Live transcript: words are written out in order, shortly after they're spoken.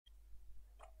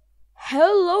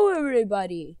Hello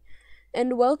everybody,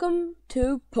 and welcome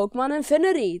to Pokemon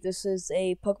Infinity. This is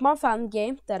a Pokemon fan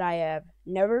game that I have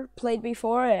never played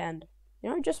before, and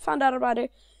just found out about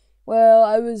it. Well,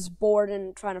 I was bored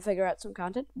and trying to figure out some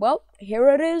content. Well, here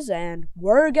it is, and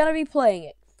we're gonna be playing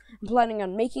it. I'm planning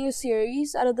on making a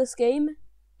series out of this game,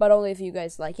 but only if you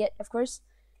guys like it, of course.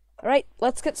 Alright,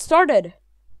 let's get started.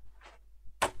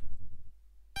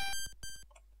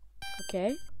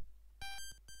 Okay.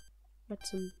 Got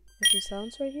some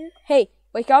sounds right here. Hey,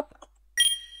 wake up.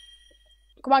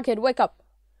 Come on, kid, wake up.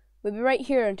 We'll be right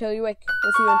here until you wake up.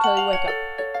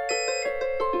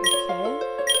 Okay.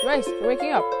 Nice, you're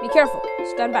waking up. Be careful.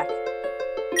 Stand back.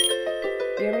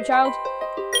 You hear me, child?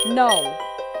 No.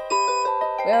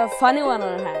 We have a funny one on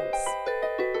our hands.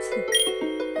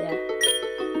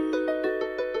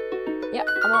 Yeah. Yeah,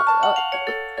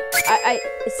 I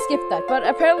skipped that, but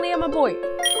apparently I'm a boy.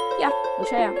 Yeah,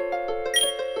 which I am.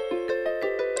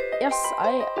 Yes,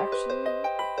 I actually...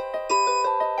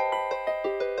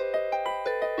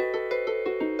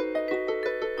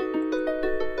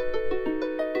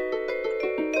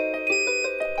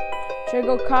 Should I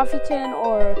go coffee tin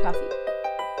or coffee?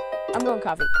 I'm going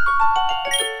coffee.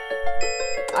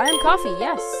 I am coffee,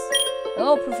 yes.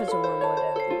 Hello, Professor Wormwood,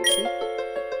 as you see.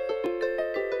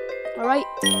 Alright.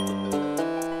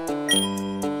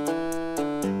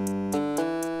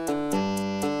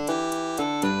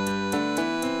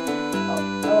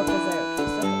 What was there?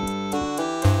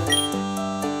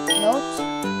 Note.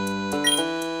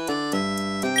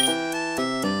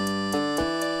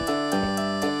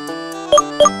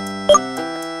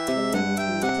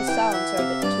 The sounds are a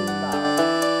bit too loud.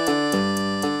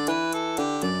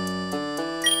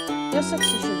 Yeah,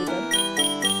 60 should be good.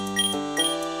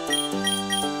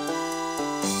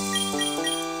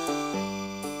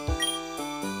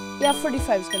 Yeah,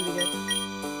 45 is gonna be good.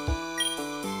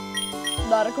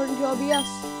 Not according to OBS.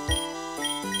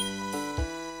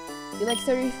 You like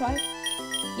 35?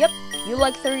 Yep, you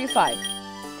like 35.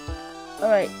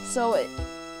 Alright, so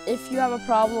if you have a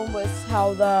problem with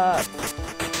how the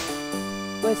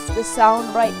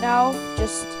sound right now,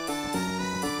 just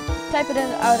type it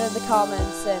out in the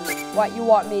comments and what you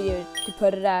want me to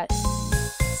put it at.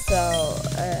 So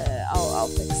I'll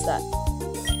fix that.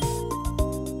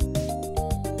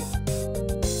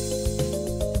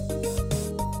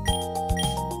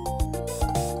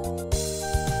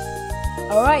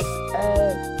 Alright,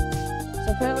 so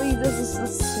apparently this is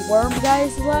this Wormwood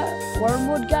guy's lab.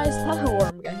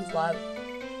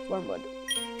 Wormwood.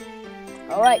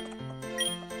 Alright.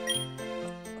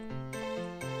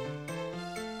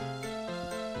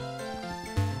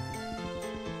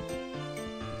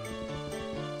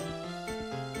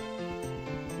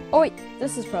 Oh wait,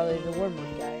 this is probably the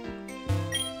Wormwood guy.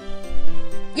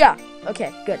 Yeah,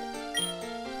 okay, good.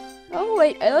 Oh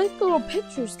wait, I like the little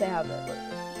pictures they have there.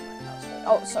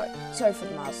 Oh, sorry for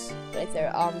the mouse right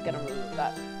there. I'm gonna remove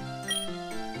that.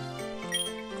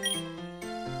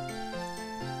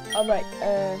 Alright,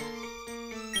 I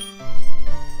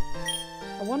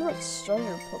wonder what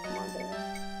starter Pokemon they are.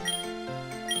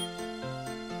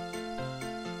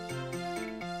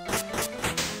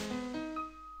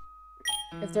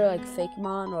 If they're like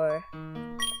Fakemon or...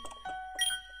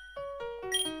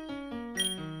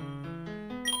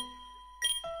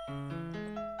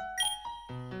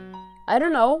 I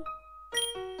don't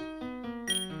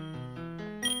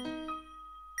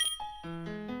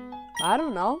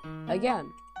know.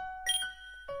 Again.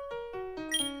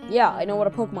 Yeah, I know what a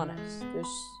Pokemon is.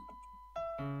 There's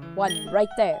one right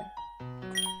there.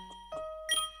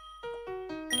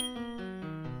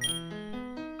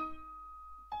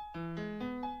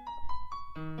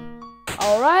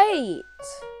 Alright.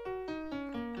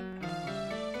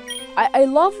 I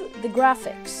love the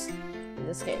graphics in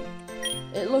this game.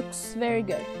 It looks very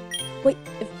good. Wait,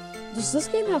 does this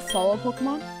game have follow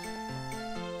Pokemon?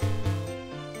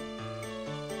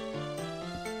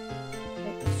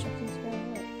 Wait, let's check this guy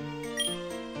out.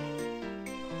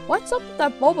 What's up with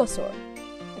that Bulbasaur?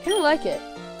 I kinda like it.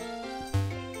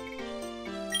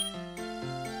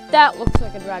 That looks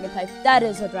like a dragon type. That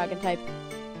is a dragon type.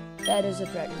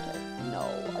 No,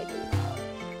 I do not.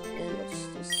 And what's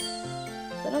this?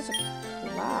 That has a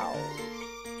cloud.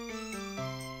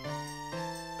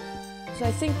 So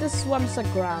I think this one's a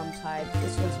ground type,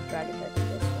 this one's a dragon type, and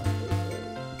this one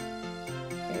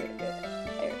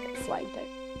is a flying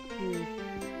type.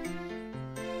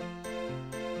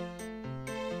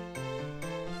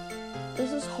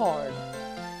 This is hard.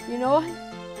 You know what?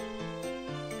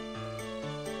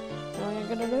 What am I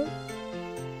gonna do?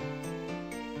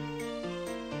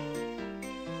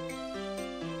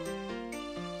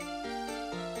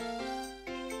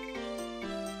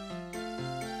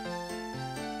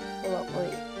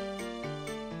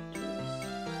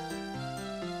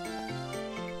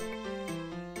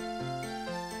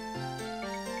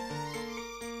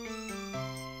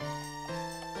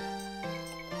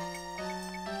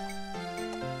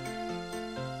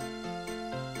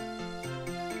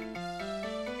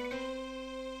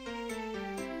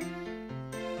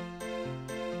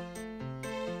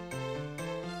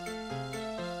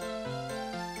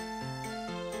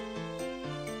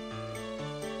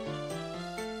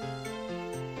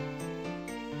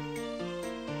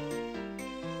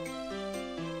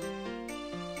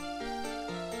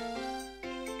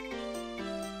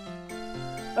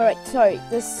 Alright, sorry,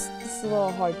 this is a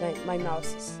little hard. My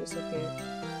mouse is disappeared.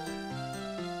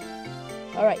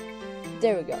 Alright,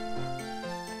 there we go.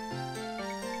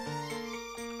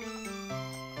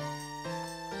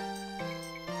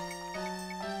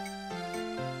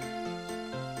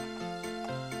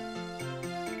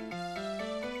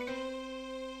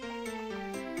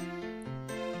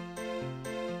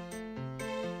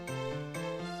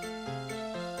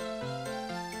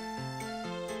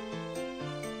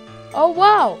 Oh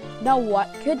wow! Now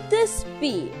what could this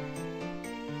be?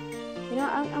 You know,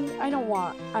 I don't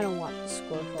want the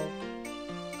Squirtle.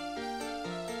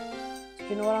 So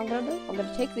you know what I'm gonna do? I'm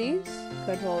gonna take these,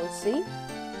 Control C.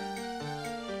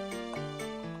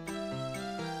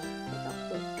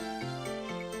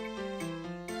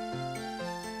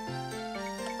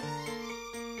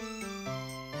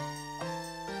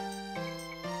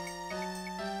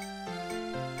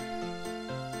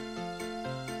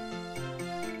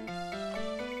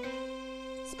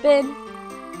 Spin.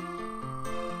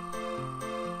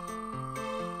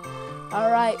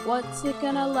 Alright, what's it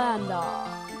gonna land on?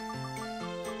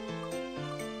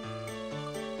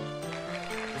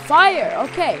 Fire!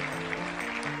 Okay.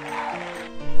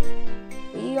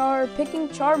 We are picking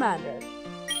Charmander.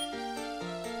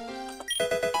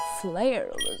 Flare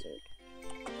Lizard.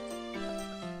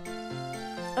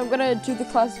 I'm gonna do the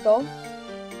classical.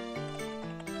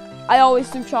 I always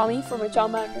do Charmy for my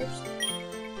Charmanders.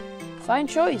 Fine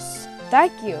choice.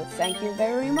 Thank you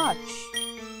very much.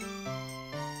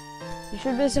 You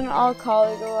should visit an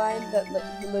alcoholic line that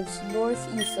lives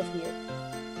northeast of here.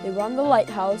 They run the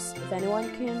lighthouse. If anyone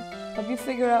can help you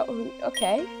figure out who.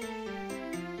 Okay.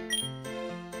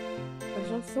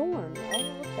 There's a thorn. Oh,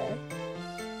 okay.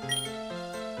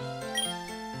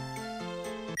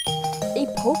 A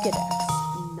Pokedex.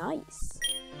 Nice.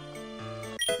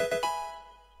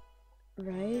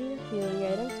 Right, healing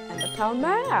items and a town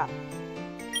map.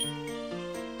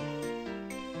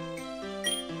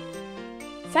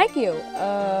 Thank you.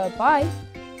 Bye.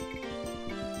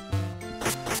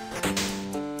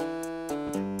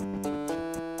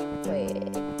 Wait,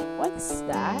 what's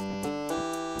that?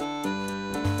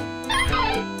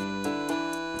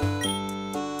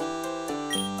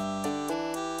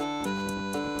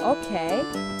 Okay,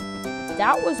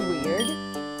 that was weird.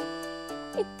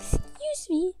 Excuse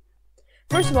me.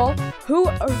 First of all, who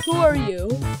are you?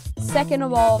 Second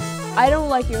of all, I don't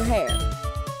like your hair.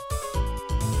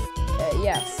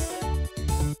 Yes.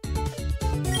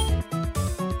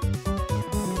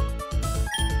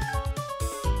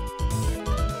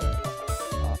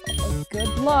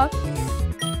 Good luck.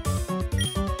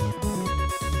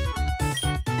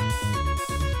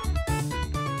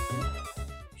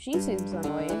 She seems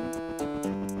annoying.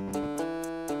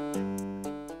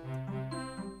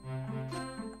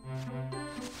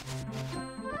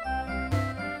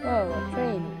 Whoa, a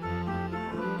train.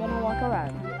 I'm gonna walk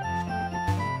around here.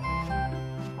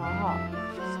 Aha.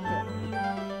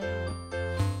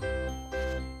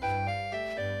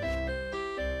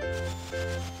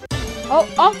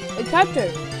 Oh, it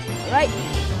captured. Right.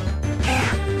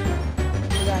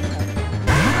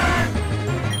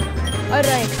 What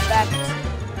did I expect?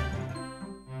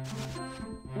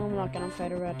 No, I'm not gonna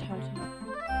fight a red titan.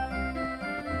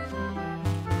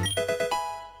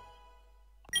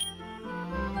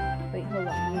 Wait, hold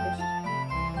on. Let me just...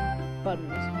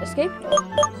 Buttons. Escape?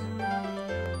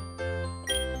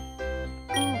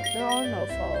 There are no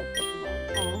follow Pokemon.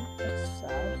 Oh, that's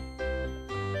sad.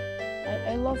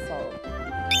 I love follow Pokemon.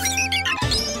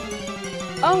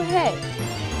 Oh, hey!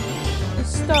 The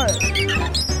start.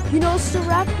 You know,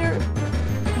 Staraptor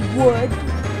would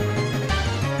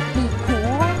be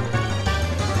cool.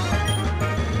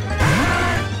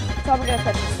 So I'm gonna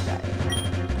catch this guy.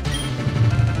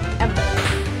 Ember.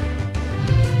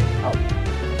 Oh.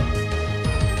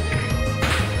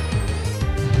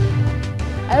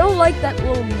 I don't like that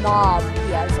little knob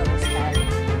he has on his head.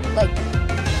 Like,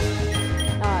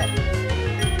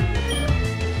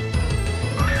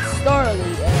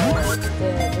 Starly,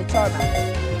 the Charmander.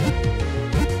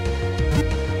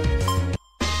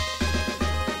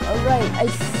 Alright, I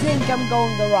think I'm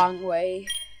going the wrong way.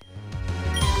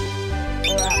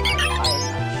 Or am I? I'm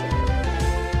not sure.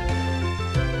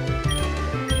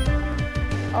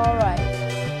 Alright,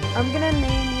 I'm gonna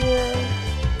name you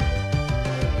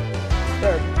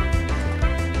Bird.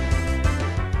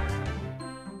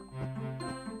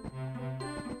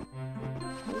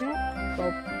 I'm gonna go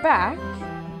back.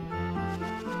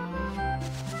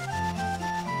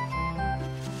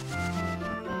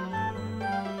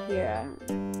 Here.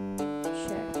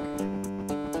 Check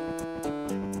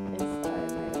if I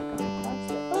might have gone across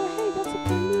it. Oh, hey, that's a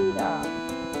Ponyta.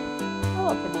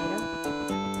 Hello, Ponyta.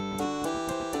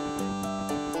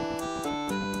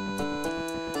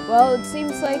 Well, it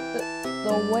seems like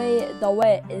the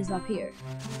way is up here.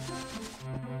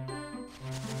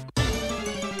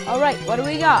 All right, what do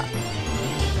we got?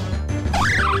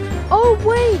 Oh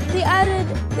wait, they added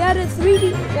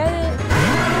 3D.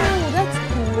 Oh, that's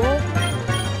cool.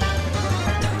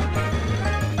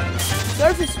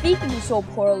 Sorry for speaking so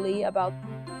poorly about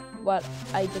what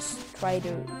I just tried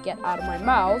to get out of my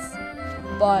mouth,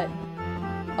 but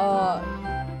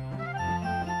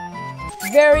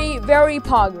very, very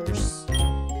poggers.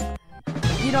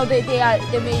 You know, they made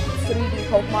 3D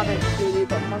Pokemon and 3D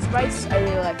Pokemon sprites. I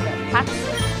really like them. Hats.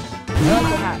 I like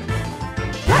the hats.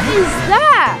 What is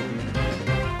that?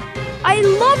 I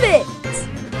love it!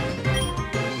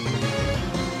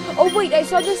 Oh wait, I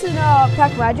saw this in a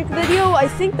Pack Magic video. I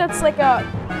think that's like a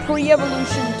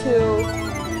pre-evolution to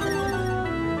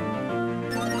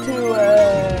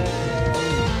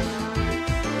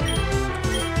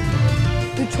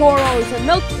Tauros and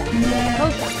Milkcat.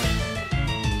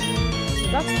 So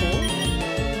that's cool.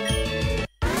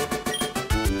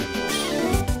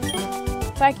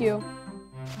 Thank you.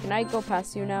 Can I go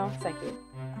past you now? Thank you.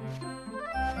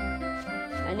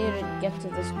 I need to get to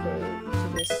this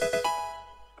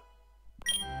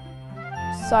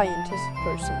scientist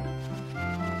person.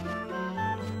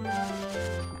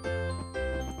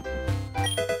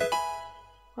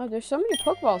 Oh, there's so many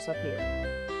Pokeballs up here.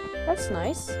 That's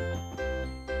nice.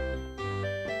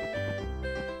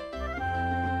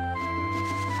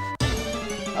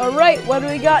 Alright, what do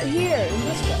we got here in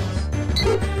this place?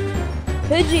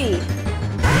 Pidgey!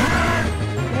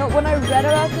 You know, when I read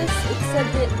about this, it said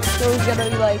that there was gonna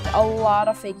be like a lot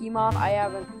of Fakemon.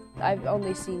 I've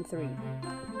only seen 3.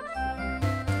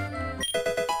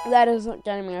 That isn't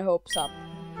getting my hopes up.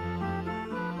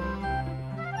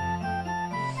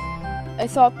 I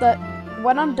thought that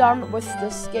when I'm done with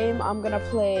this game, I'm gonna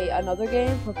play another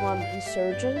game, Pokemon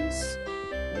Insurgence,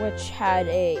 which had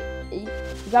it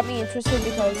got me interested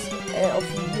because of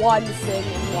one thing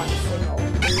and one thing only.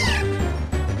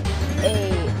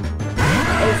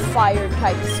 A fire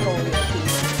type Scoliope.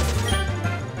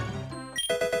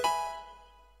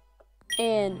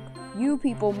 And you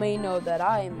people may know that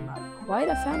I'm quite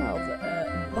a fan of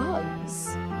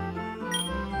bugs.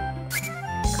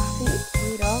 Copy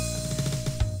it up.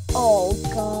 Oh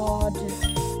god.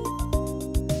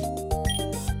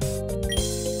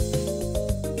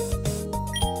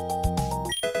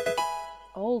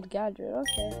 Old gadget,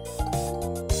 okay.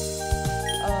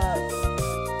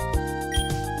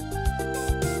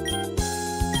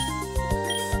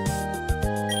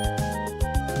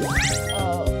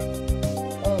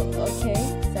 Okay,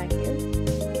 thank you.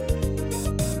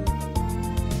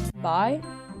 Bye.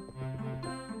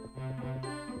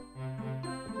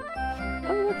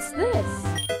 Oh, what's this?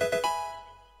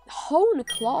 Hone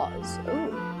claws.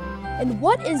 Oh. And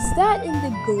what is that in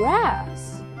the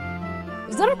grass?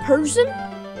 Is that a person?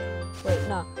 Wait,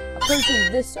 no. A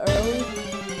person this early?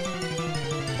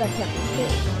 That can't be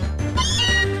true.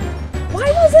 Why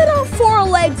was it on 4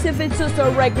 legs if it's just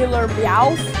a regular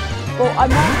Meowth? Well, I'm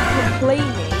not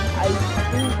complaining. I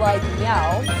do like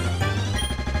Meowth.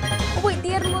 Oh wait, they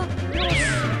had a little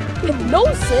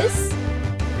hypnosis?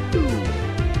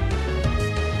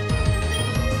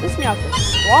 This Meowth is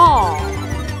strong.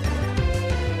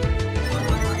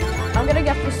 I'm gonna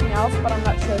get this Meowth, but I'm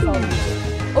not sure if I'll use it.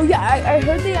 Oh yeah, I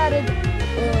heard they added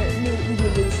new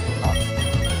evolution. Oh,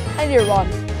 I need to run.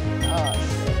 Oh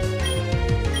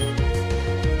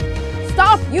shit.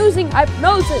 Stop using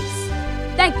hypnosis!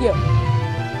 Thank you!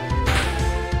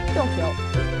 Don't kill.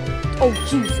 Oh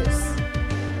Jesus.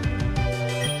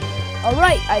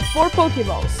 Alright, I have 4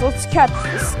 Pokeballs, so let's catch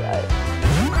this guy.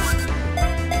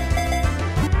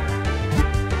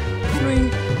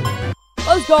 3.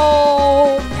 Let's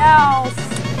go! Yes!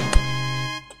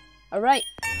 Alright.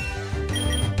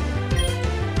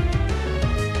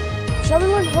 Shall we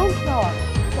learn Hone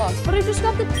Claws? But I just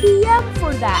got the TM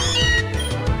for that.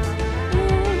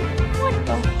 What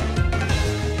the?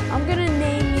 I'm gonna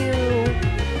name you.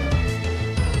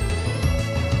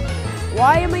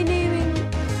 Why am I naming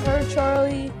her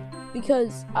Charlie?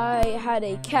 Because I had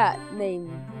a cat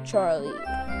named Charlie,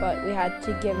 but we had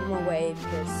to give him away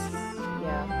because,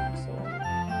 yeah, so.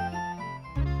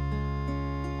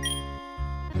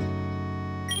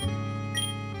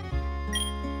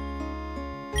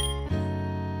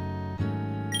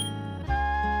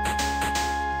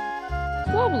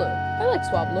 Swablu. I like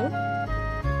Swablu.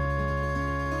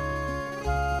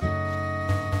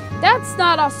 That's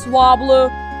not a Swablu.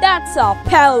 That's a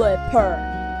Pelipper.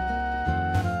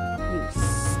 You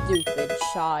stupid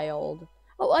child.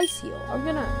 Oh, Ice Heal. I'm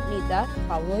gonna need that,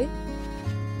 probably.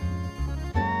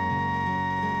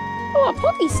 Oh, a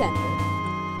Poke Center.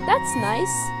 That's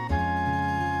nice.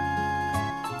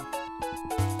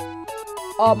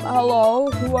 Hello,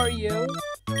 who are you?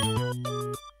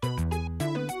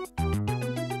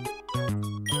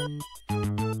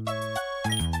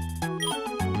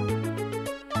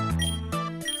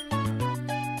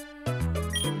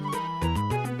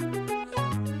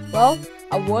 Well,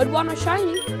 I would want a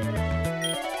shiny.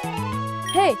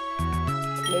 Hey,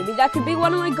 maybe that could be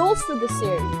one of my goals for this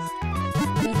series.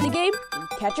 Beat the game and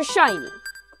catch a shiny.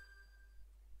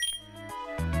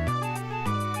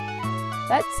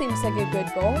 That seems like a good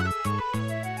goal.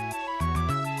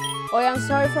 Oh yeah, I'm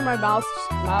sorry for my mouse.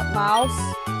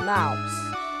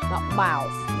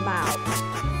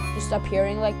 Just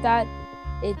appearing like that.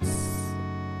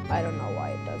 I don't know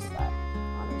why it does that,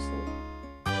 honestly.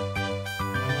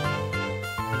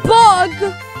 Bug!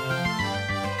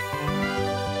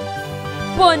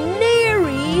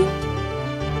 Baneri!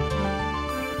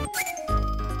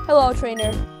 Hello,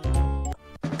 trainer.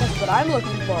 That's what I'm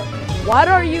looking for. What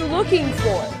are you looking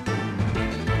for?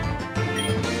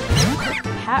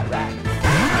 Hat rat.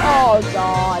 Oh,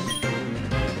 God.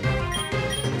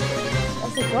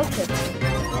 That's a glove tip.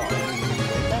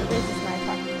 That raises my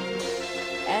attack.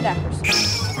 And accuracy.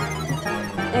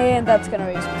 And that's gonna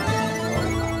raise me.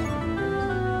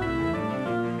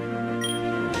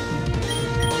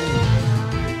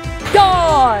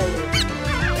 Die!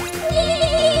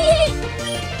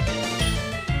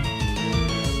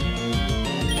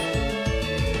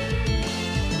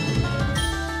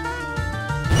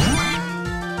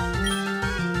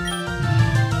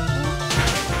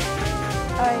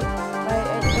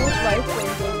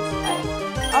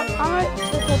 I'm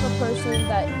the type of person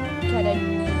that kind of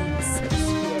needs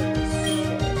experience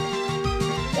share.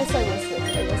 Yes, I will switch.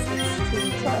 I will switch to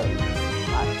Charlie.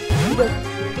 But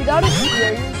without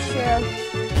experience share,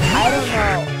 I don't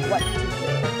know what to do.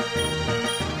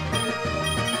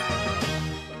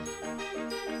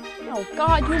 Oh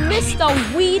God, you missed a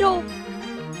Weedle!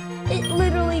 It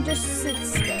literally just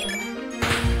sits there.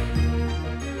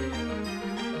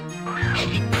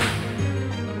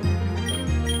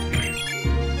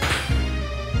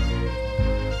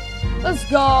 Let's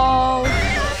go!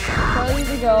 Ready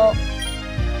to go.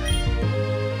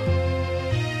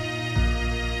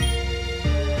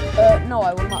 No,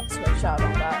 I will not switch out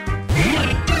on that.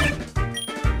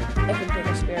 I can take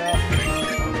a Spearow.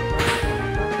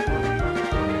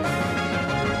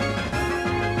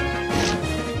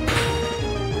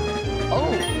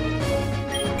 Oh!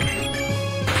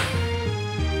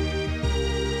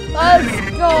 Let's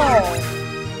go!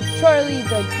 Charlie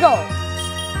the GOAT!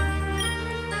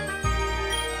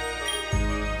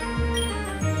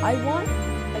 I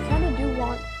kind of do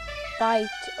want Bite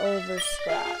over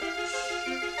Scratch.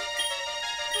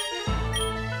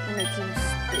 And it seems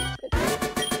stupid.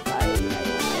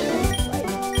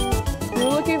 We're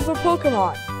looking for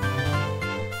Pokemon.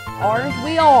 Aren't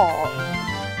we all?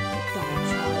 Dumb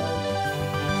child.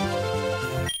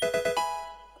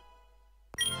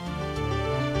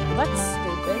 That's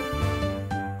stupid.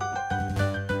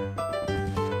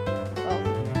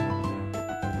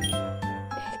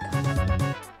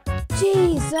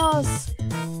 Jesus!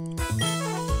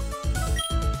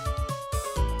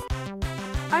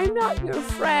 I'm not your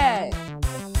friend!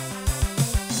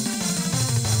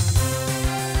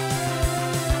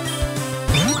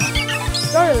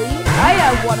 Charlie, I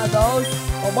have one of those.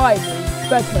 Oh, mine is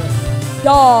better.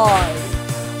 Die!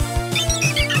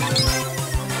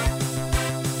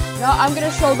 Now I'm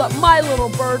gonna show that my little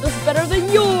bird is better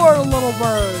than your little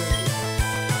bird!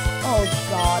 Oh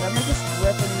God, am I just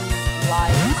ripping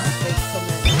lives from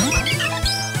it?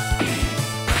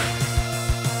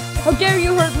 How dare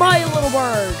you hurt my little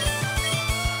bird!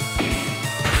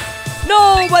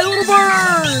 No, my little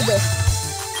bird!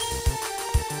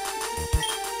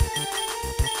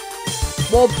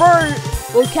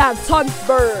 Well, cats hunt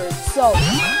birds, so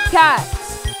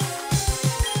cats,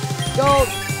 go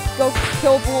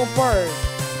kill the little bird.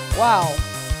 Wow.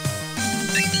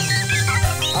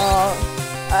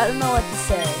 I don't know what to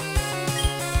say.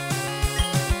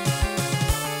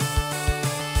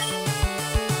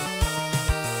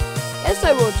 Yes,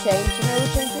 I will change, and I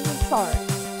will change it to Charlie.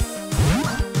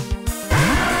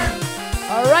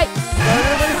 Alright,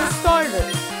 starter is a starter.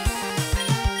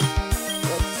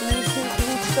 Let's see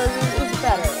whose starter is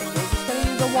better. And we're just gonna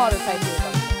use a water type move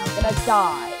on me. I'm gonna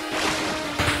die.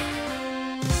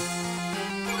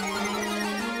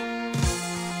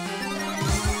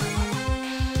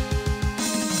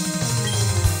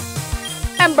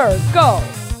 Ember, go!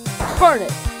 Burn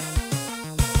it!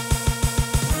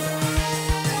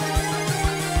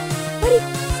 Buddy,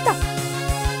 stop!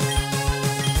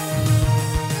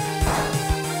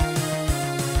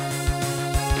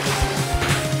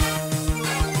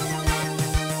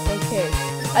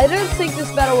 I didn't think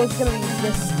this battle was gonna be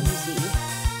this easy.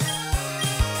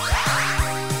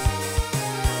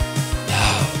 No,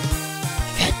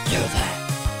 you can't do that.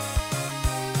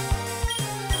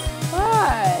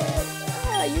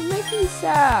 Why? You make me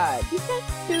sad. You can't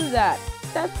do that.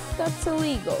 That's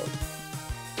illegal.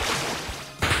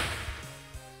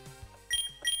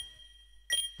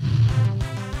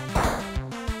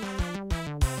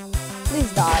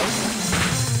 Please die.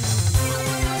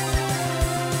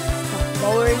 Stop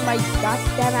lowering my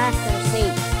goddamn accuracy.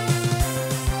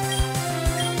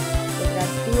 We're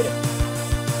gonna do it.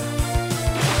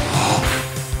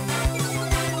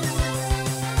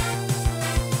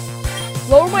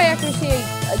 Lower my accuracy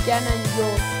again and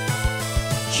you'll...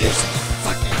 Jesus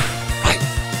fucking right.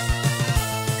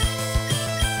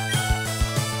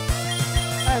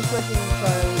 I'm switching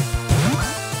entirely.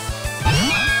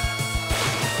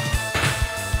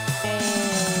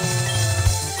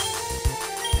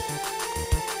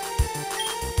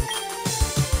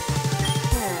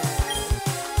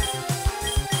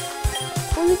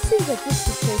 Well, it seems like this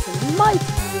situation might be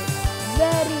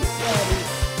very, very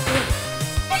good.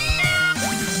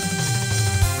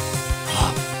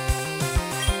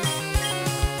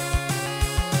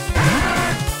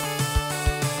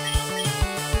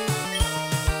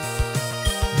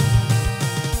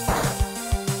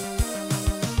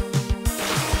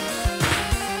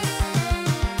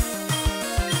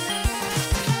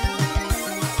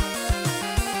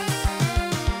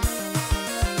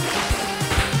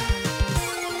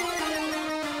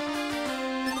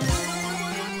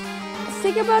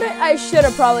 Think about it, I should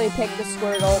have probably picked the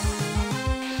Squirtle.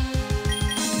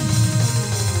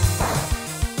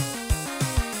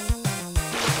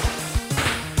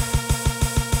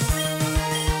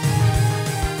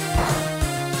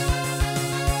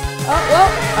 Oh, well,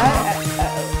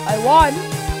 I won.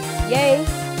 Yay.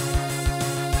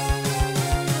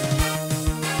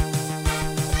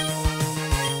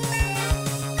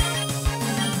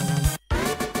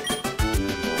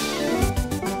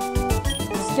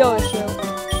 Still issue.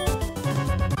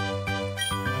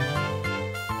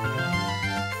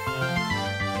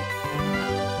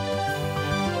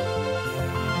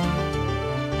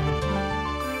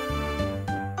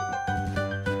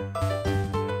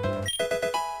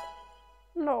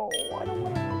 No, I don't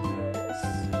want to do this.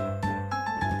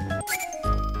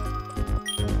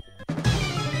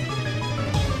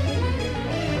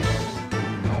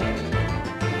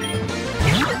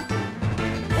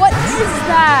 What is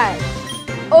that?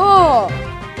 Oh!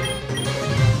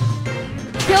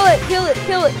 Kill it, kill it,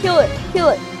 kill it, kill it, kill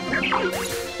it.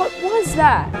 What was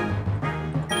that?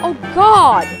 Oh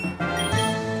God!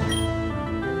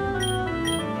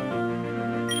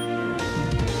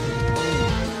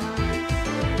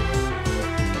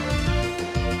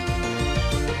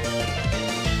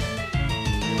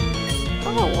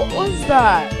 Oh, what was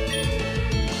that?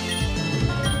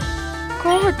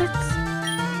 God, that's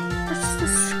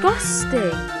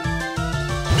disgusting.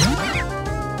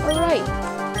 Alright.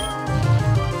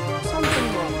 Something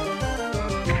wrong.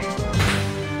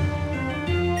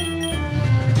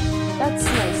 That's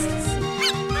nice to see.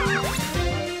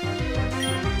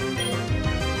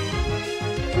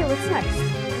 Okay, what's next?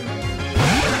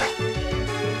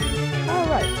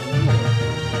 Alright.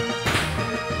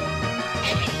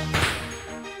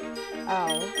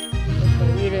 Ow.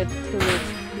 Okay, we did 2 HP.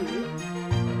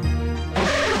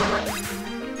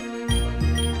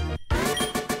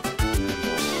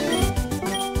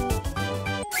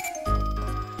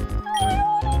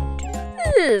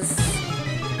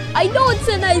 I know it's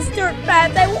a nice dirt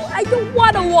path. I don't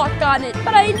want to walk on it,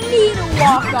 but I need to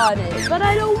walk on it. But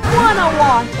I don't want to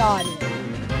walk on it.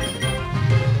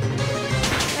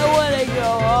 I want to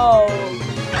go home.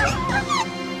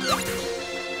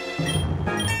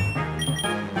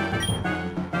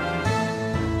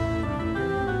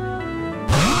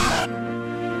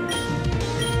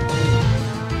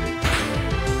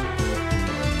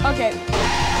 Okay.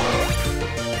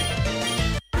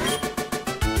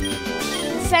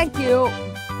 Thank you.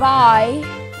 Bye.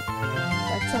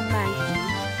 That's a monkey.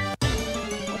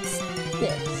 What's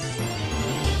this?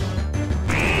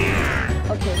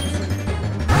 Okay, listen.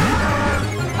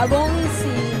 I've only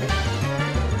seen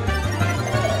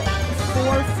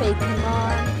 4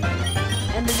 Fakemon,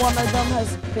 and one of them has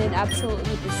been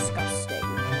absolutely disgusting.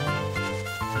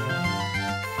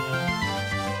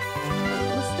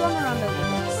 Let's run around a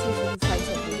little, see if we can find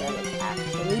something that is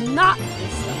actually not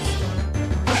disgusting.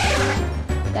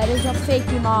 That is a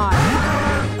Fakemon.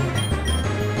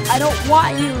 I don't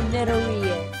want you,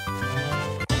 Nidorian.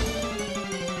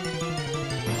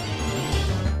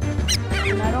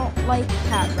 And I don't like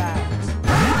cat rats.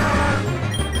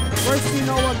 First you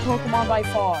know what Pokemon by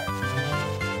far.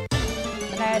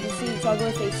 And I had to see its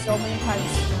ugly face so many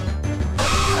times.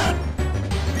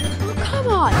 Oh, come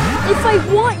on! If I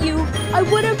want you, I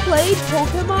would have played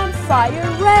Pokemon Fire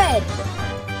Red!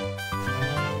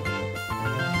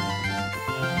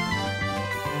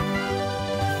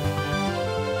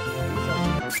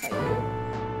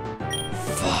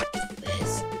 Fuck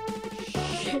this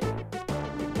shit.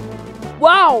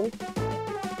 Wow!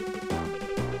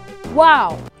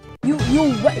 Wow!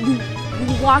 You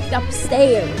walked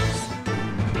upstairs.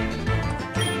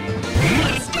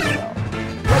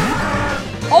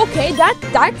 Okay,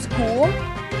 that's cool.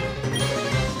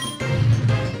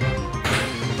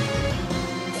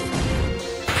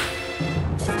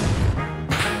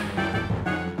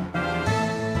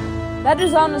 That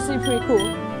is honestly pretty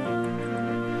cool.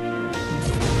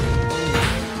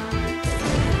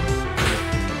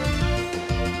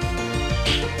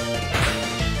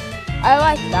 I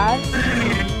like that.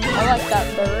 I like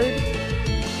that bird.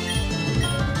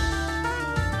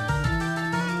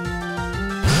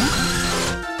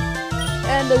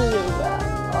 And a Zubat.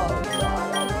 Oh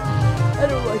god. I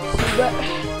don't like Zubat.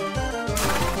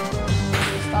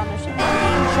 Astonishing.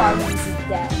 Charming is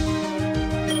dead.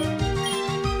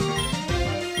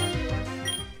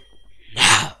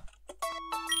 Now.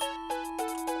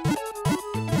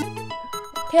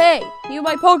 Okay, you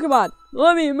my Pokemon.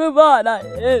 Let me move on.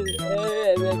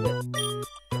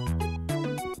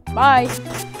 Bye.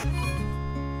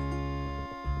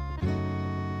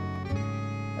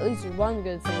 At least there's one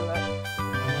good thing about it.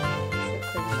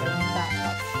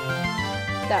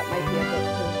 That might be a bit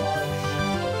too harsh.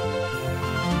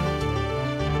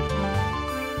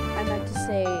 I meant to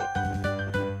say,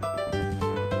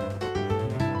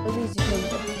 at least you can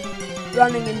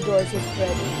running indoors is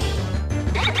pretty.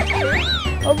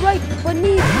 Alright, but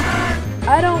neither.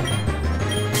 I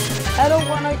don't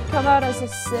want to come out as a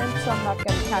simp, so I'm not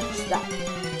going to catch that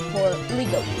for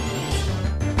legal reasons.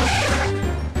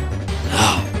 No.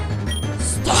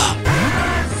 Stop.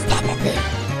 Stop up here.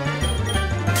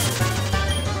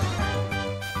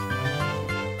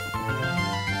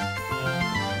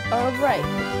 Alright,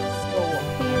 let's go up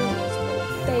here, let's go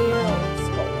there, let's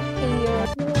go here.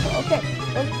 Okay,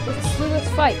 let's do this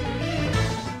fight.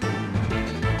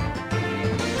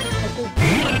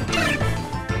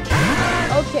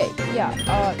 Okay, yeah,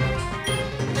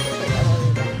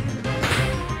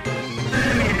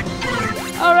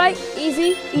 alright,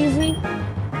 easy, easy.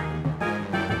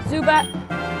 Zubat.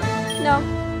 No.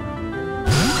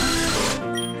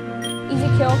 Easy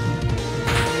kill.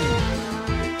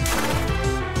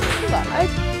 Hold on, I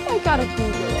gotta Google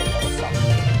a little something.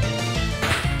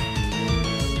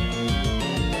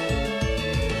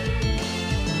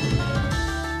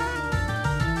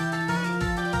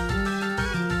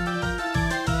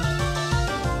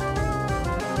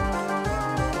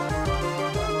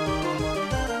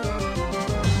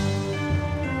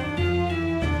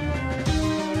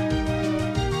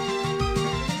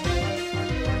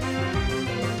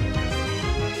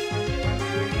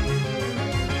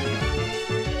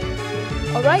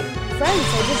 Alright, friends,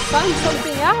 I just found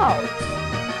something out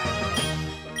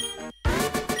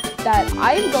that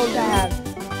I'm going to have,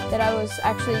 that I was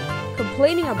actually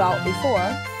complaining about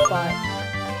before, but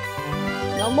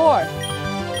no more.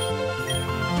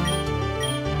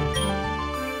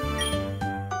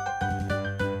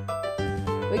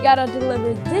 We gotta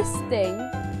deliver this thing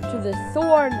to the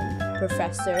Thorn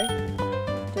Professor,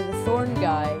 to the Thorn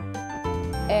guy,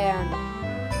 and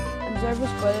I'm sorry for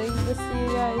spoiling this to you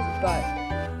guys, but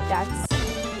that's,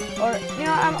 or, you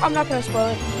know, I'm not gonna spoil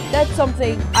it. That's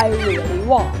something I really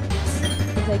want.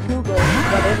 If I Google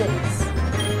what it is.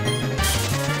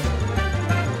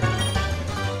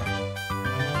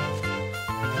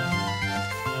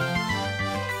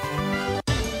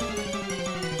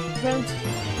 Friends,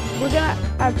 we're gonna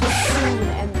have to soon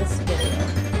end this video.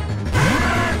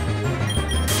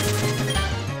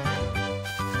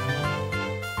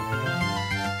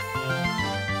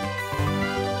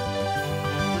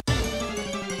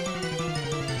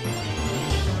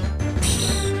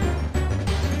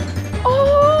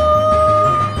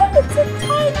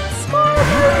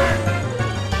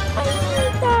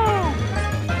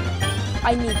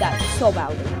 I need that so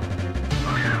badly.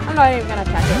 I'm not even gonna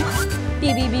attack it.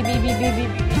 Beep, beep, beep, beep, beep, beep, beep,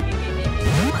 beep, beep, beep.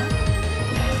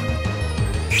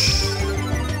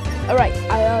 Alright,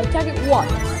 I attack it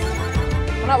once.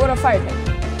 But not with a fire type.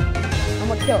 I'm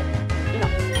gonna kill it. You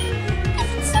know.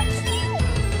 I'm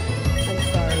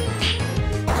sorry.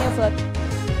 Nail flip.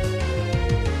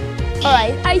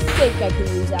 Alright, I think I can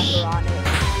use Zapper on it.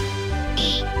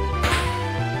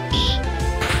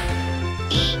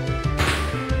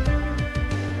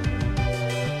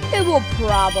 will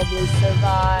probably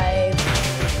survive.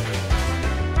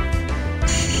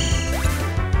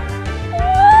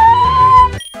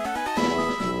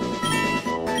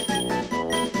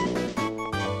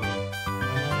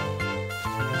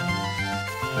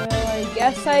 Well, I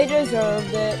guess I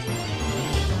deserved it.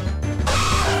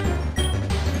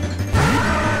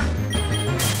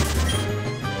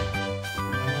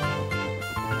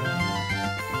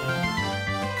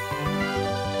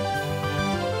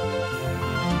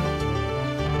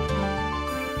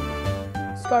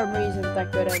 Skarmory isn't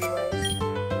that good anyways.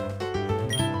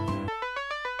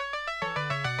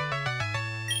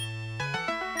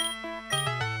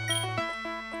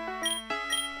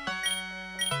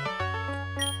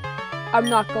 I'm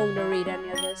not going to read any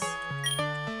of this.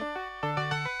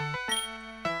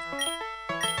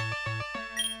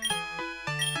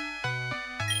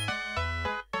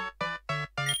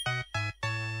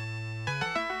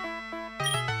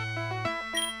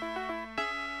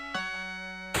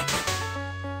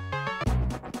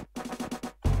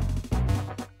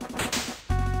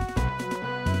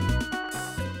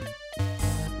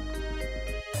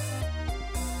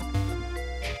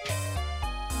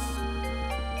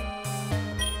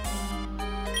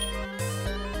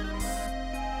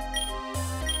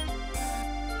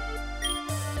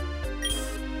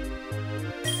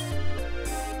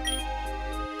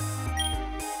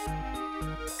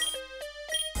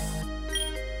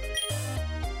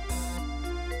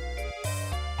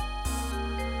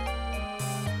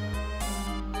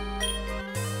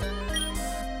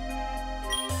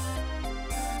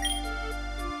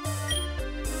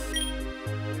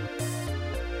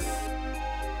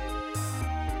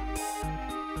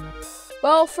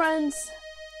 Well, friends,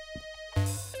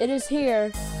 it is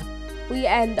here we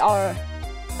end our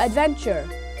adventure.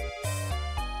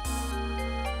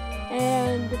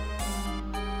 And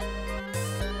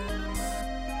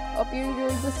hope you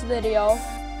enjoyed this video.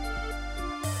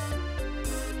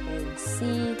 And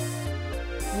see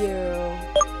you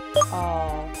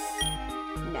all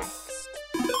next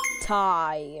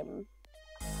time.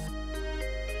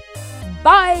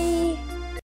 Bye!